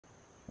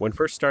When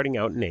first starting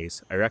out in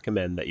ACE, I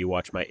recommend that you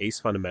watch my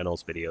ACE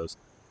Fundamentals videos.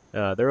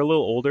 They're a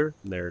little older,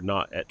 they're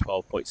not at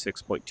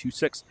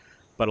 12.6.26,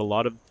 but a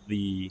lot of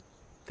the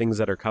things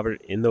that are covered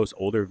in those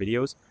older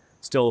videos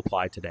still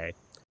apply today.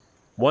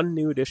 One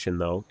new addition,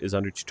 though, is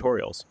under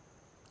tutorials.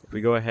 If we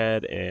go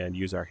ahead and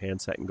use our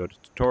handset and go to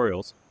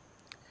tutorials,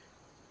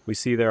 we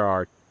see there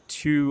are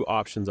two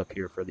options up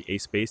here for the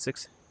ACE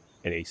Basics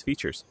and ACE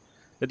Features.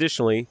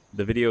 Additionally,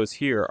 the videos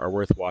here are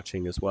worth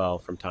watching as well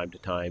from time to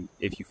time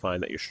if you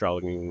find that you're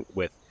struggling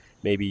with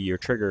maybe your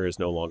trigger is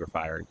no longer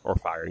firing or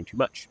firing too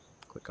much.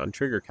 Click on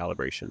Trigger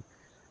Calibration.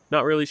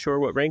 Not really sure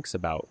what Rank's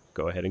about?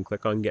 Go ahead and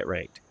click on Get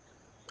Ranked.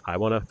 I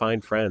want to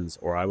find friends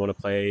or I want to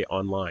play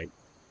online.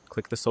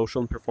 Click the Social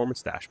and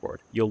Performance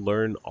Dashboard. You'll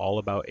learn all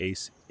about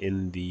ACE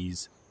in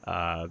these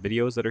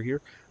videos that are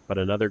here, but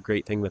another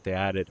great thing that they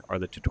added are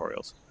the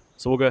tutorials.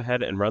 So we'll go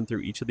ahead and run through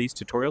each of these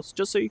tutorials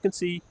just so you can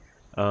see,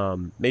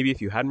 maybe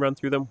if you hadn't run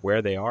through them,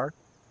 where they are,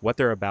 what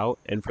they're about,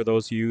 and for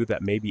those of you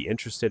that may be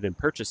interested in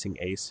purchasing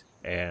ACE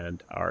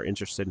and are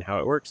interested in how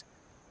it works,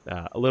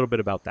 a little bit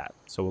about that.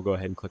 So we'll go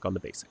ahead and click on the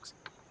basics.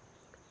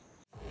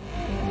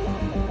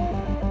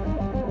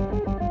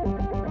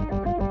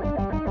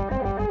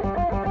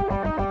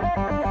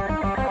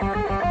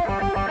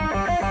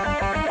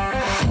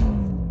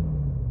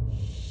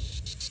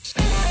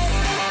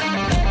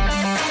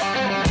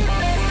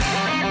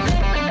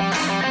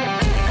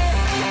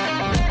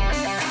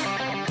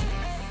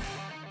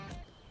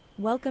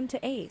 Welcome to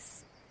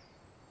ACE.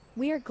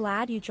 We are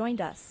glad you joined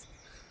us.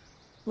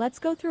 Let's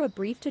go through a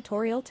brief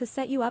tutorial to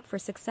set you up for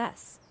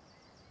success.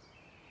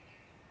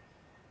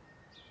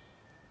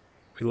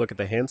 We look at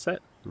the handset,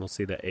 and we'll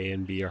see that A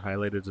and B are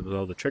highlighted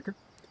below the trigger.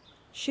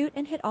 Shoot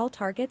and hit all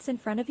targets in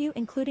front of you,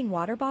 including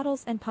water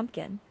bottles and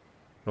pumpkin.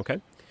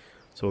 Okay,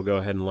 so we'll go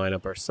ahead and line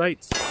up our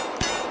sights.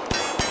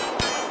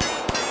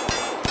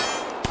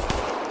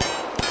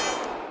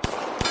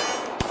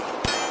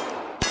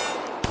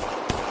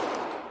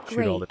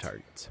 Shoot all the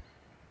targets.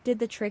 Did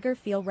the trigger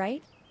feel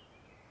right?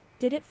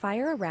 Did it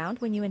fire around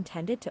when you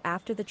intended to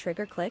after the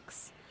trigger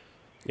clicks?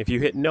 If you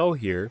hit no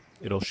here,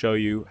 it'll show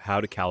you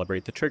how to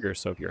calibrate the trigger.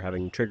 So if you're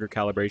having trigger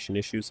calibration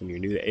issues and you're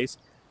new to ACE,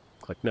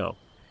 click no.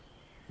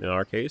 In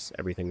our case,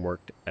 everything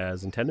worked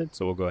as intended,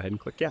 so we'll go ahead and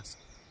click yes.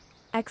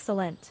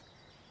 Excellent.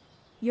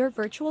 Your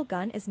virtual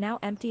gun is now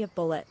empty of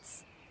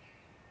bullets.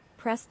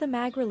 Press the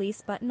mag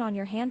release button on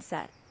your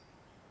handset.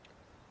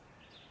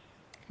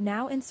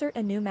 Now insert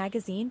a new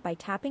magazine by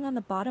tapping on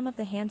the bottom of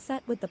the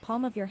handset with the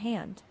palm of your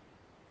hand.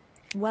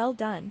 Well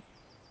done.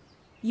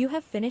 You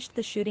have finished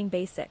the shooting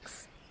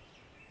basics.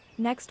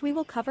 Next we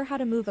will cover how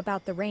to move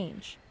about the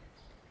range.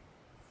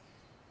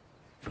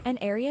 An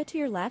area to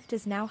your left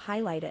is now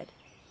highlighted.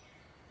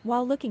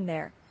 While looking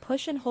there,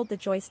 push and hold the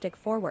joystick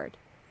forward.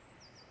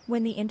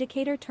 When the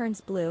indicator turns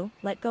blue,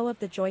 let go of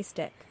the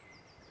joystick.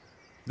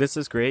 This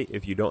is great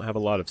if you don't have a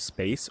lot of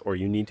space or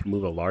you need to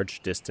move a large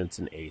distance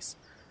in ACE.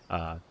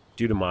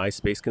 Due to my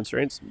space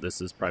constraints,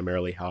 this is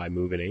primarily how I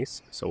move in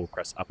ACE. So we'll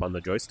press up on the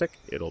joystick,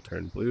 it'll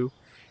turn blue.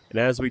 And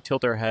as we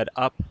tilt our head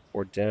up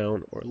or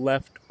down or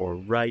left or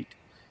right,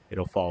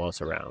 it'll follow us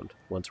around.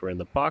 Once we're in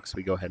the box,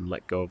 we go ahead and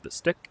let go of the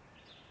stick.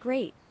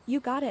 Great, you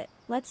got it.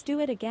 Let's do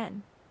it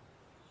again.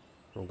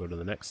 We'll go to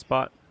the next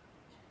spot.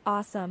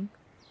 Awesome.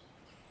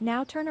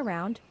 Now turn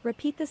around,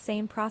 repeat the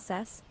same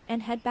process,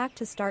 and head back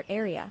to start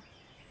area.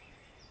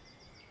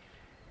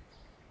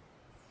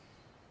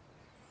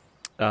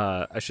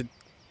 I should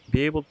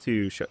be able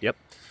to show, yep.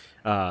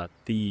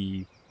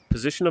 The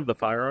position of the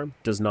firearm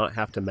does not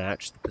have to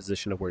match the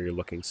position of where you're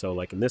looking. So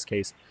like in this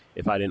case,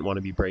 if I didn't want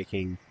to be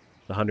breaking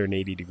the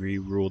 180-degree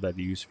rule that I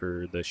use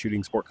for the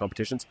shooting sport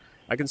competitions,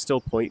 I can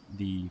still point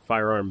the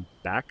firearm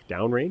back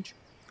downrange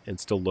and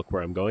still look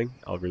where I'm going.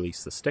 I'll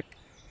release the stick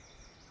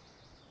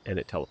and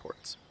it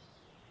teleports.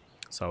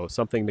 So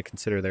something to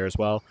consider there as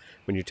well.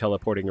 When you're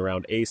teleporting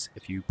around ACE,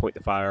 if you point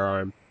the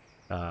firearm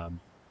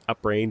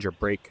uprange or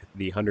break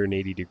the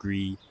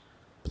 180-degree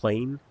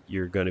plane,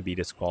 you're going to be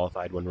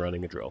disqualified when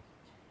running a drill.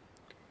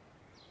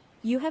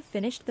 You have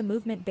finished the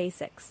movement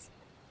basics.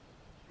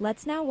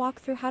 Let's now walk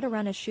through how to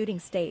run a shooting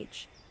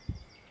stage.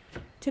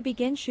 To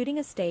begin shooting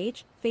a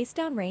stage, face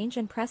down range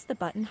and press the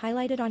button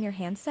highlighted on your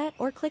handset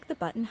or click the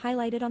button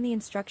highlighted on the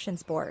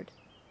instructions board.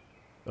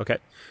 Okay,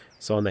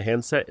 so on the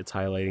handset, it's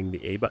highlighting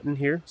the A button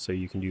here, so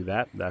you can do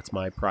that. That's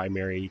my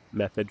primary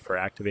method for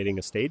activating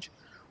a stage.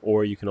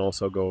 Or you can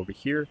also go over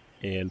here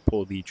and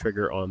pull the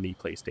trigger on the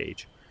play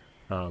stage.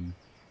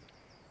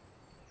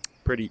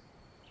 Pretty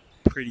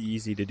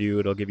easy to do.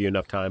 It'll give you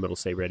enough time. It'll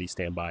say ready,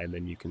 stand by, and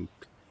then you can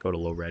go to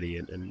low ready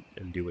and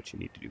do what you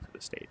need to do for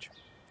the stage.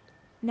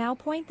 Now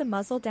point the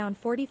muzzle down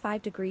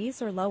 45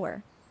 degrees or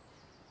lower.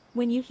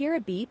 When you hear a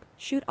beep,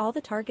 shoot all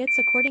the targets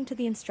according to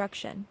the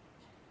instruction.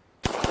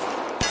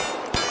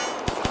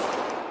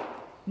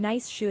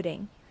 Nice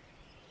shooting.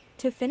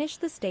 To finish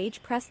the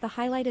stage, press the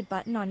highlighted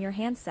button on your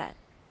handset.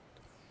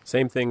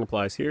 Same thing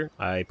applies here.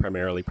 I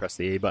primarily press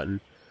the A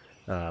button.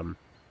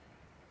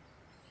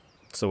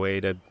 It's a way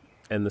to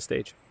end the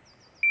stage.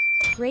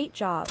 Great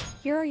job.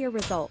 Here are your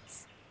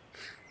results.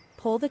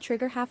 Pull the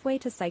trigger halfway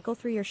to cycle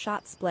through your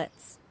shot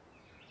splits.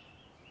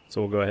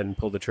 So we'll go ahead and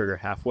pull the trigger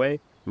halfway,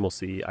 and we'll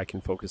see I can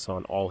focus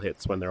on all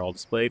hits when they're all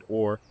displayed,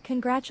 or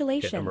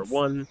Congratulations! hit number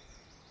 1.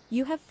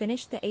 You have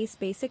finished the Ace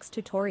Basics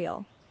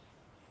tutorial.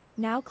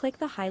 Now click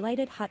the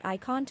highlighted hut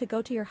icon to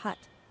go to your hut.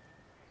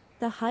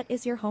 The hut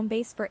is your home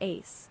base for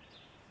Ace.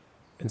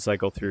 And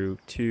cycle through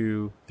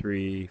 2,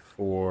 3,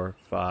 4,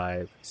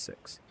 5,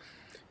 6.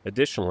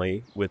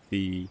 Additionally, with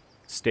the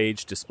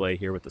stage display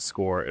here with the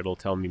score, it'll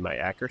tell me my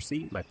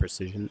accuracy, my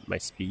precision, my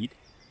speed,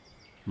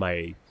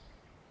 my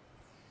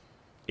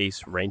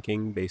Ace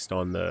ranking based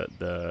on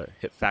the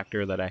hit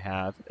factor that I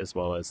have, as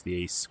well as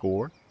the Ace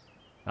score.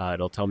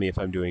 It'll tell me if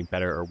I'm doing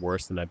better or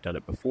worse than I've done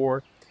it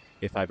before,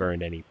 if I've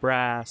earned any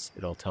brass.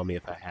 It'll tell me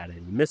if I had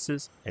any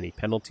misses, any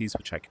penalties,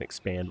 which I can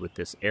expand with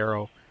this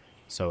arrow.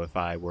 So if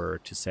I were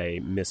to say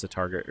miss a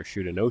target or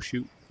shoot a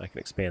no-shoot, I can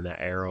expand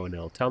that arrow and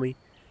it'll tell me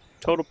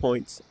total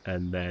points,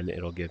 and then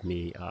it'll give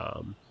me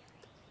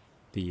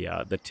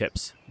the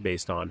tips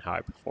based on how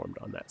I performed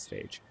on that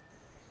stage.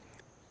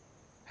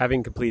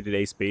 Having completed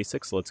Ace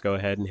Basics, let's go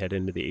ahead and head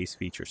into the Ace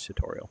Features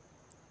tutorial.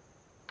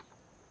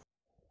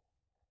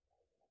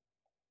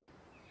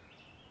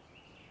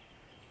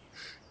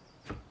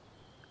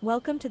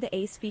 Welcome to the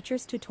Ace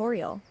Features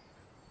tutorial.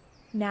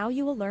 Now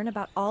you will learn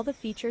about all the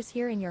features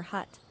here in your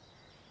hut.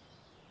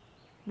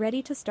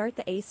 Ready to start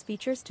the Ace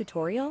Features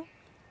tutorial?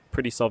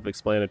 Pretty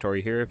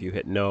self-explanatory here. If you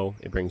hit no,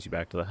 it brings you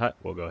back to the hut.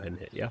 We'll go ahead and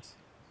hit yes.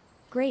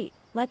 Great,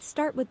 let's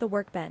start with the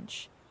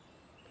workbench.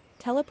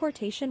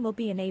 Teleportation will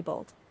be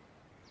enabled.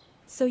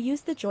 So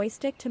use the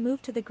joystick to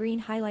move to the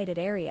green highlighted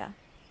area.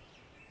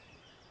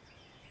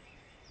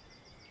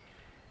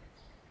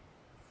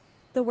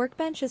 The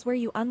workbench is where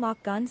you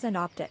unlock guns and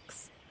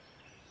optics.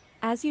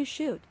 As you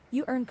shoot,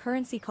 you earn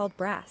currency called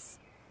brass.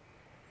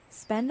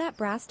 Spend that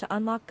brass to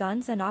unlock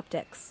guns and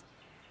optics.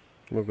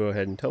 We'll go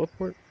ahead and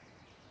teleport.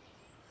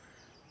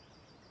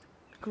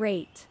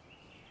 Great.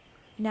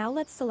 Now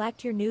let's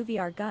select your new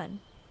VR gun.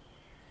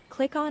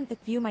 Click on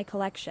View My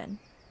Collection.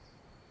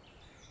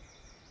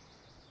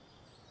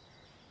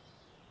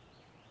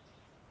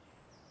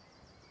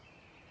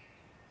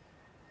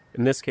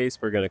 In this case,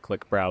 we're going to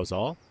click Browse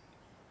All.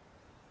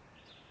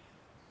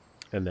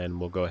 And then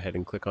we'll go ahead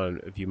and click on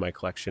View My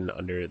Collection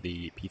under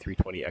the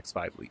P320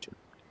 X5 Legion.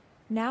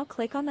 Now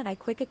click on the I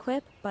Quick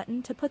Equip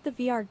button to put the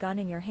VR gun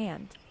in your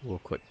hand. We'll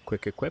click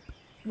Quick Equip.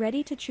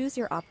 Ready to choose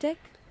your optic?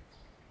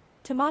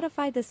 To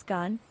modify this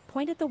gun,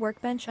 point at the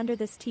workbench under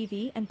this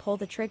TV and pull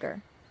the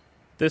trigger.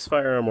 This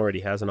firearm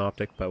already has an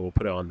optic, but we'll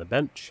put it on the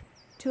bench.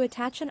 To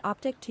attach an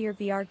optic to your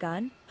VR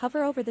gun,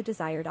 hover over the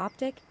desired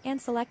optic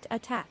and select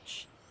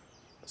Attach.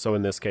 So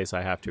in this case,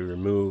 I have to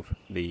remove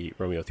the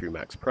Romeo 3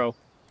 Max Pro,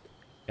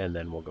 and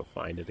then we'll go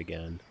find it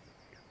again.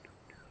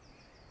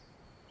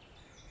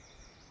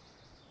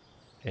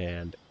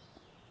 And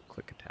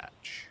click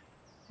Attach.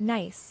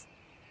 Nice.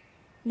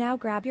 Now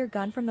grab your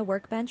gun from the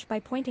workbench by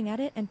pointing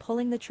at it and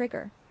pulling the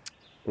trigger.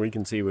 We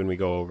can see when we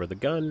go over the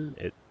gun,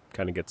 it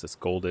kind of gets this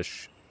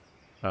goldish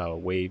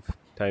wave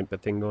type of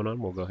thing going on.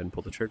 We'll go ahead and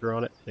pull the trigger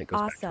on it, and it goes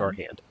back to our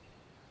hand.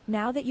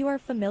 Now that you are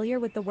familiar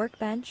with the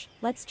workbench,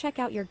 let's check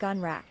out your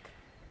gun rack.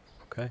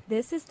 Okay.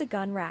 This is the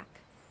gun rack.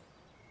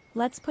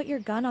 Let's put your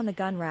gun on the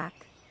gun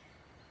rack.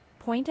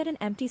 Point at an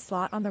empty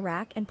slot on the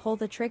rack and pull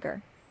the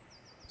trigger.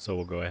 So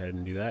we'll go ahead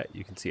and do that.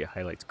 You can see it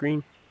highlights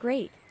green.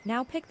 Great.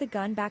 Now pick the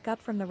gun back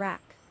up from the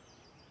rack.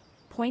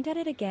 Point at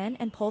it again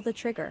and pull the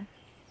trigger.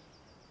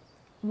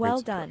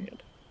 Well done.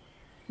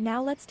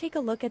 Now let's take a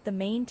look at the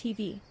main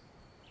TV.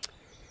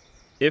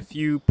 If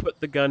you put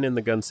the gun in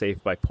the gun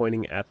safe by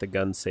pointing at the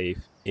gun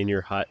safe in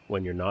your hut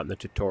when you're not in the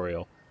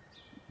tutorial,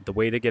 the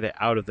way to get it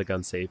out of the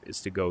gun safe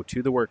is to go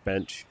to the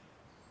workbench,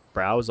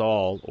 browse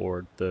all,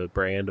 or the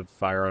brand of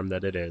firearm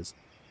that it is,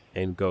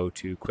 and go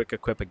to Quick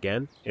Equip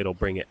again. It'll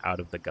bring it out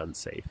of the gun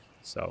safe.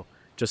 So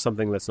just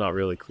something that's not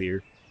really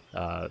clear.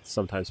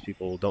 Sometimes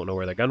people don't know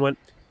where their gun went.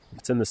 If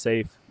it's in the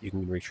safe, you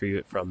can retrieve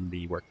it from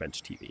the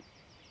workbench TV.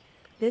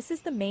 This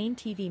is the main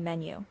TV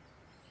menu.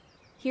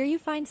 Here you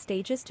find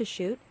stages to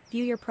shoot,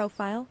 view your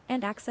profile,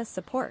 and access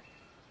support.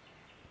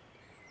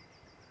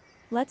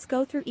 Let's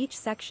go through each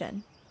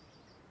section.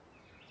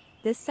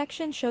 This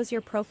section shows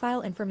your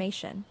profile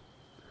information.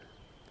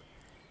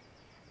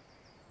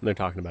 They're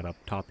talking about up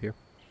top here.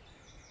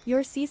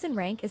 Your season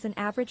rank is an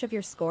average of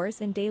your scores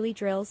in daily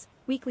drills,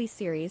 weekly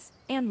series,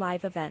 and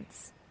live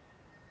events.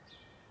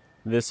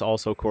 This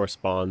also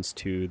corresponds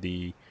to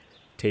the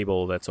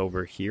table that's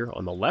over here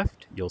on the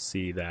left. You'll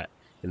see that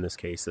in this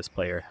case, this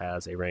player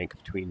has a rank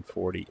between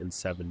 40 and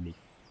 70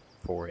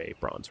 for a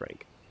bronze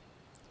rank.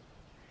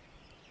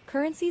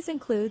 Currencies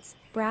includes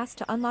brass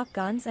to unlock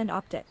guns and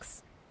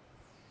optics,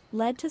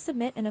 lead to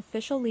submit an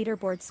official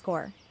leaderboard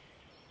score,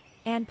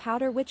 and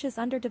powder, which is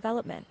under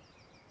development.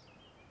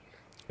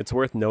 It's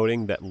worth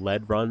noting that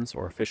lead runs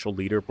or official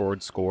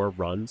leaderboard score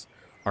runs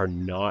are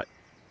not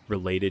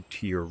related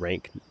to your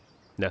rank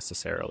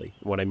necessarily.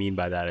 What I mean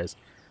by that is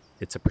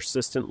it's a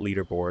persistent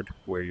leaderboard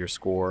where your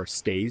score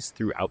stays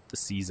throughout the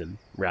season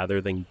rather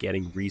than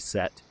getting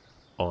reset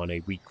on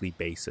a weekly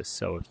basis.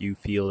 So if you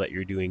feel that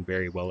you're doing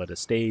very well at a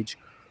stage,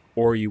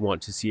 or you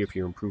want to see if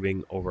you're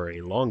improving over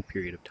a long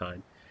period of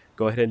time,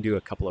 go ahead and do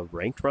a couple of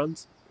ranked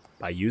runs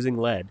by using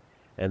lead,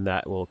 and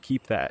that will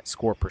keep that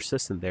score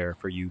persistent there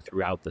for you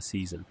throughout the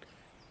season.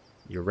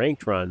 Your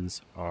ranked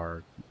runs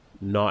are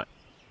not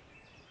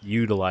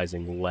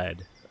utilizing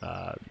lead.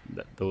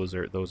 Those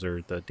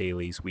are the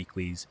dailies,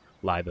 weeklies,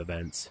 live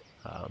events,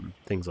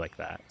 things like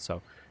that.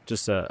 So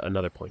just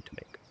another point to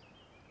make.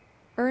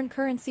 Earn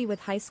currency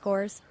with high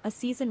scores, a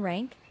season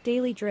rank,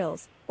 daily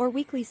drills, or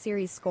weekly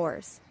series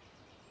scores.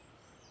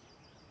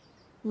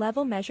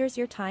 Level measures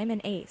your time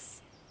in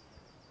ACE.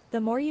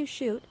 The more you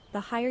shoot, the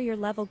higher your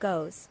level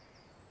goes.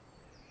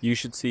 You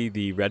should see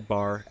the red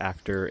bar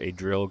after a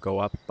drill go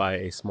up by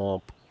a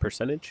small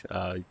percentage,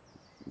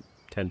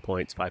 10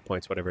 points, 5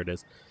 points, whatever it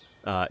is.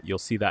 You'll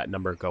see that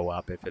number go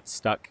up. If it's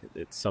stuck,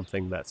 it's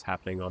something that's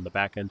happening on the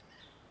back end.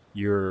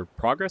 Your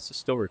progress is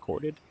still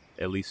recorded,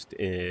 at least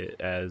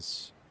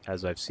as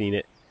I've seen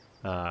it,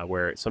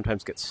 where it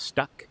sometimes gets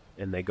stuck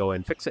and they go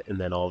and fix it, and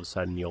then all of a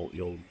sudden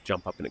you'll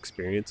jump up in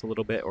experience a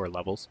little bit, or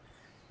levels.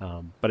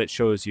 But it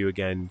shows you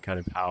again kind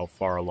of how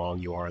far along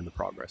you are in the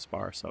progress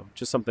bar. So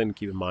just something to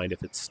keep in mind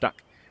if it's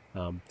stuck.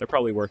 They're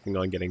probably working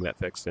on getting that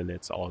fixed, and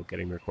it's all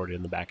getting recorded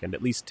in the back end.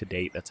 At least to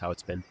date, that's how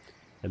it's been.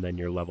 And then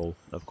your level,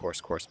 of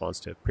course, corresponds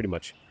to pretty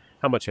much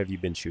how much have you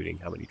been shooting,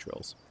 how many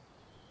drills.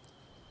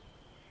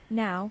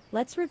 Now,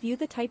 let's review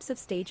the types of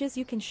stages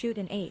you can shoot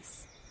in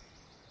ACE.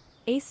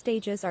 ACE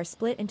stages are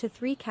split into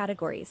 3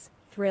 categories: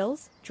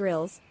 thrills,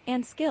 drills,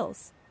 and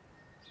skills.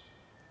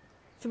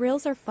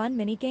 Thrills are fun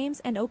minigames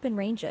and open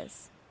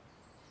ranges.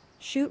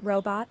 Shoot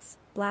robots,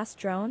 blast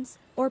drones,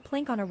 or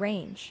plink on a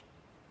range.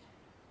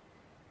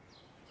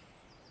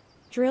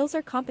 Drills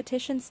are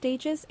competition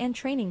stages and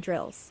training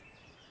drills.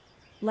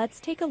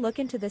 Let's take a look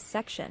into this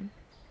section.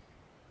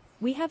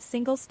 We have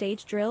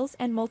single-stage drills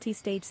and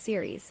multi-stage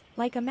series,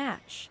 like a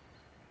match.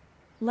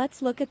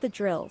 Let's look at the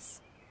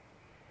drills.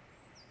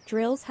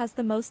 Drills has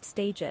the most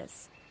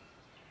stages.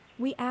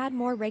 We add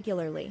more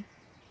regularly.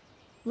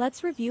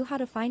 Let's review how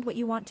to find what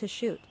you want to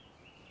shoot.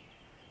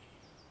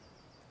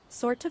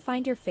 Sort to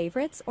find your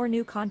favorites or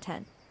new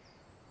content.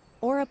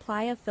 Or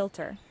apply a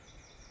filter.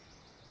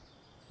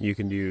 You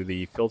can do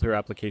the filter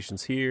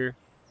applications here.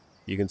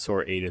 You can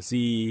sort A to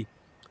Z,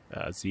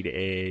 Z to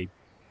A,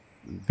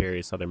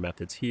 various other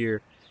methods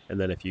here. And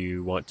then if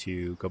you want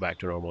to go back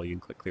to normal, you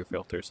can click clear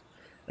filters.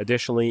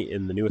 Additionally,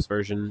 in the newest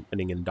version,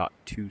 ending in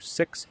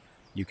 .26,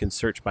 you can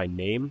search by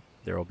name.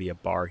 There will be a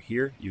bar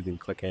here. You can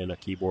click in, a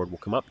keyboard will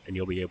come up, and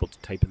you'll be able to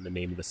type in the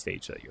name of the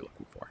stage that you're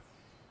looking for.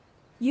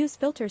 Use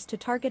filters to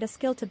target a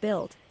skill to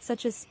build,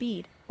 such as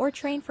speed, or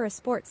train for a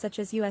sport such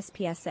as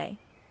USPSA.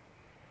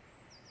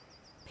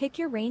 Pick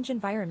your range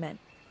environment: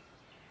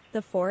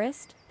 the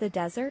forest, the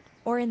desert,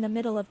 or in the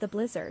middle of the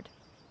blizzard.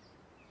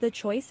 The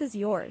choice is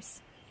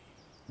yours.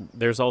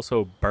 There's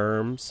also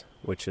berms,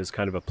 which is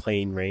kind of a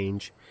plain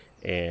range,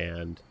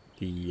 and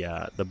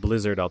the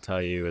blizzard, I'll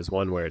tell you, is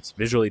one where it's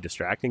visually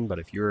distracting, but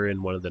if you're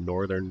in one of the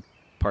northern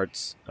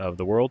parts of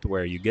the world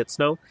where you get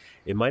snow,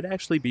 it might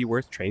actually be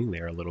worth training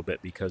there a little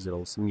bit, because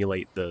it'll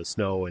simulate the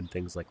snow and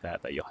things like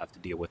that you'll have to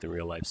deal with in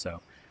real life.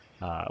 So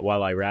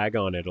while I rag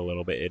on it a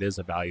little bit, it is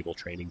a valuable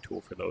training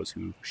tool for those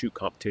who shoot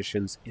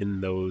competitions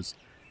in those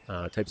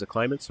types of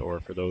climates, or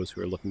for those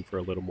who are looking for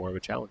a little more of a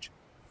challenge.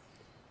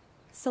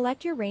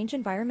 Select your range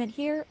environment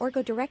here, or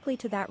go directly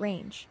to that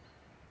range.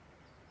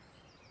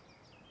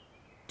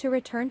 To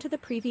return to the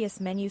previous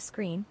menu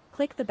screen,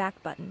 click the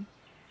back button.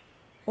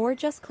 Or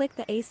just click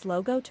the ACE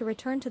logo to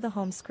return to the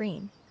home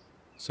screen.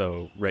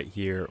 So right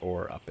here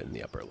or up in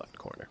the upper left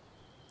corner.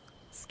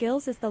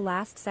 Skills is the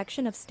last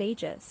section of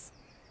stages.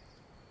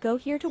 Go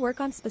here to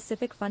work on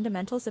specific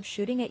fundamentals of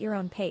shooting at your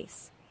own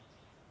pace.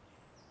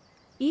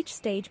 Each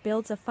stage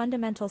builds a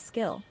fundamental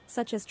skill,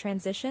 such as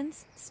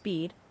transitions,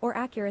 speed, or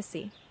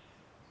accuracy.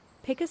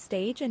 Pick a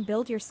stage and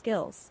build your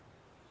skills.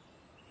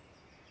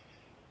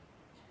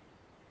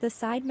 The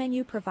side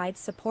menu provides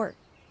support.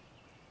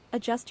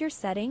 Adjust your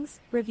settings,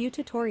 review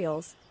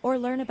tutorials, or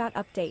learn about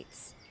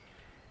updates.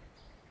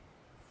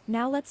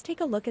 Now let's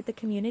take a look at the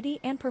Community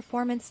and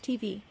Performance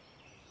TV.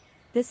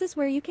 This is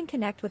where you can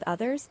connect with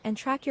others and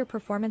track your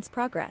performance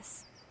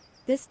progress.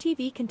 This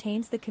TV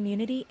contains the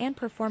Community and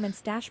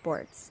Performance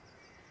dashboards.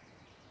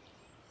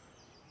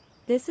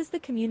 This is the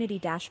Community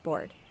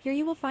dashboard. Here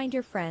you will find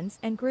your friends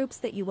and groups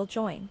that you will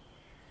join.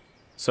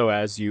 So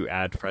as you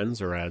add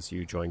friends or as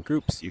you join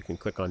groups, you can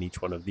click on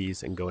each one of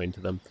these and go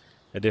into them.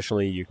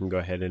 Additionally, you can go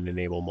ahead and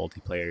enable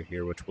multiplayer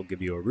here, which will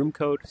give you a room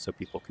code so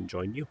people can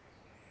join you.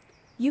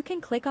 You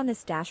can click on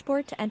this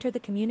dashboard to enter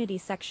the community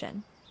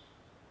section.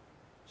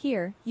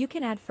 Here, you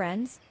can add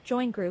friends,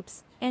 join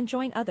groups, and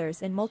join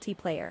others in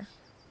multiplayer.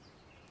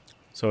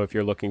 So if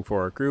you're looking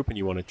for a group and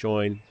you want to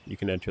join, you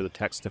can enter the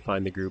text to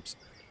find the groups.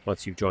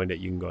 Once you've joined it,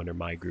 you can go under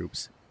My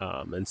Groups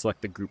and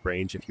select the group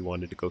range if you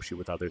wanted to go shoot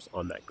with others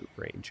on that group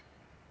range.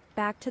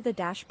 Back to the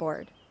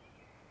dashboard.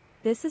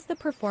 This is the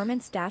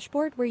performance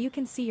dashboard where you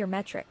can see your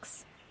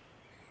metrics.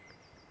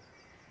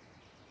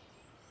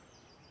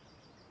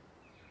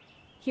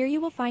 Here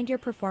you will find your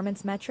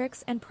performance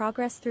metrics and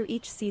progress through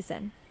each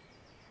season.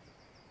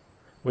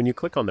 When you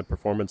click on the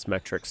performance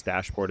metrics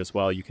dashboard as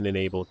well, you can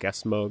enable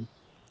guest mode.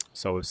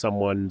 So if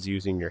someone's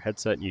using your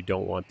headset and you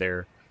don't want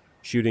their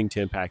shooting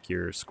to impact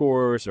your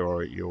scores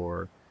or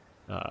your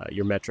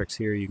metrics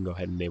here, you can go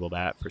ahead and enable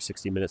that for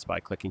 60 minutes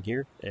by clicking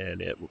here,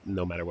 and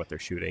no matter what they're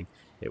shooting,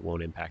 it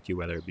won't impact you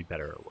whether it be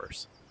better or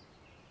worse.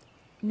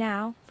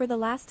 Now, for the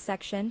last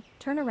section,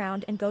 turn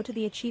around and go to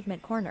the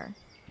achievement corner.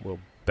 We'll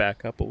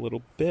back up a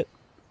little bit.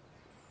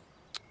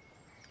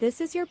 This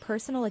is your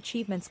personal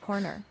achievements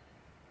corner.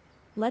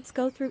 Let's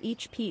go through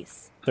each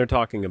piece. They're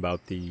talking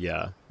about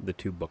the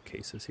 2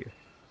 bookcases here,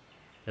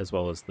 as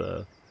well as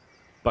the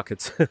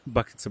buckets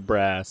buckets of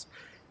brass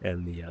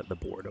and the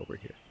board over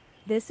here.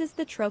 This is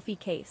the trophy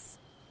case.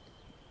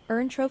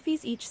 Earn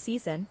trophies each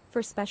season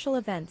for special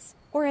events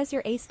or as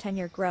your ACE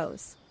tenure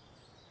grows.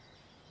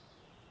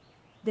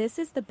 This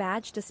is the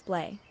badge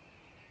display.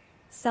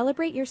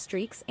 Celebrate your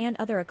streaks and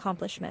other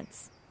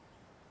accomplishments.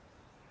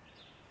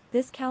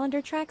 This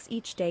calendar tracks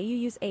each day you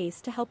use ACE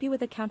to help you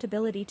with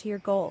accountability to your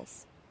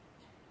goals.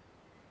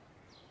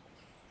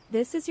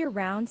 This is your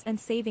rounds and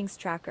savings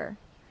tracker.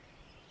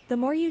 The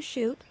more you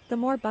shoot, the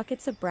more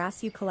buckets of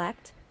brass you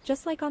collect,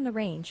 just like on the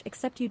range,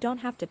 except you don't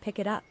have to pick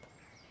it up.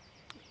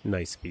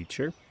 Nice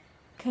feature.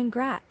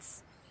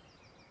 Congrats!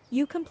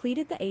 You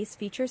completed the ACE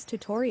features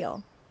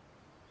tutorial.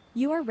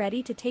 You are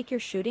ready to take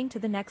your shooting to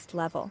the next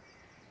level.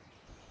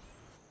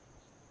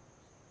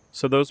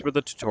 So those were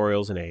the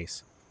tutorials in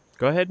ACE.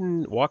 Go ahead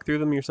and walk through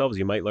them yourselves.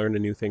 You might learn a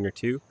new thing or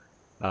two.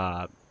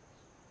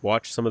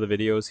 Watch some of the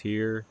videos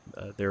here.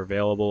 They're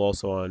available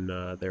also on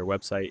their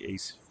website,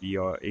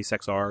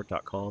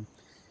 acexr.com.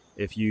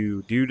 If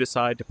you do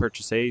decide to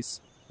purchase ACE,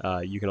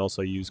 you can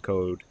also use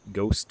code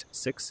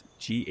GHOST6,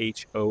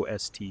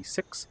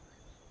 GHOST6.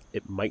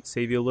 It might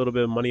save you a little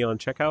bit of money on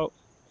checkout.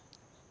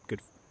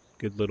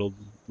 Good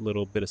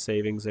little bit of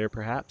savings there,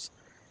 perhaps.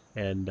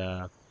 And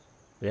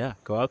yeah,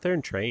 go out there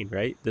and train,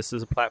 right? This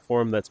is a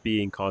platform that's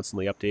being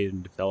constantly updated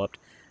and developed.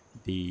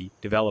 The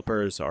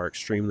developers are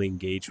extremely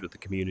engaged with the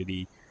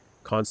community,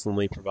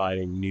 constantly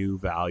providing new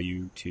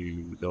value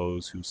to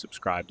those who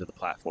subscribe to the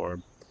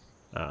platform.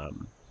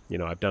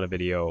 I've done a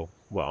video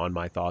on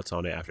my thoughts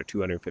on it after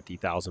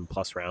 250,000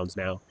 plus rounds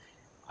now.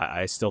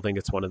 I still think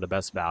it's one of the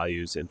best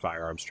values in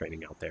firearms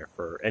training out there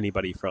for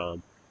anybody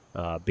from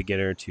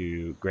beginner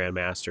to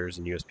grandmasters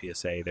and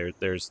USPSA.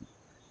 There's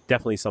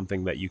definitely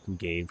something that you can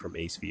gain from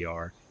ACE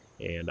VR,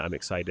 and I'm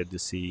excited to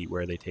see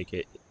where they take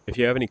it. If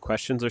you have any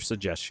questions or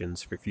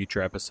suggestions for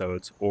future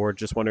episodes, or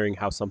just wondering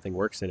how something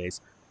works in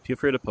ACE, feel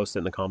free to post it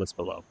in the comments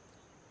below.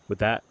 With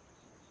that,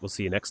 we'll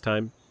see you next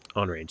time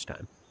on Range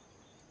Time.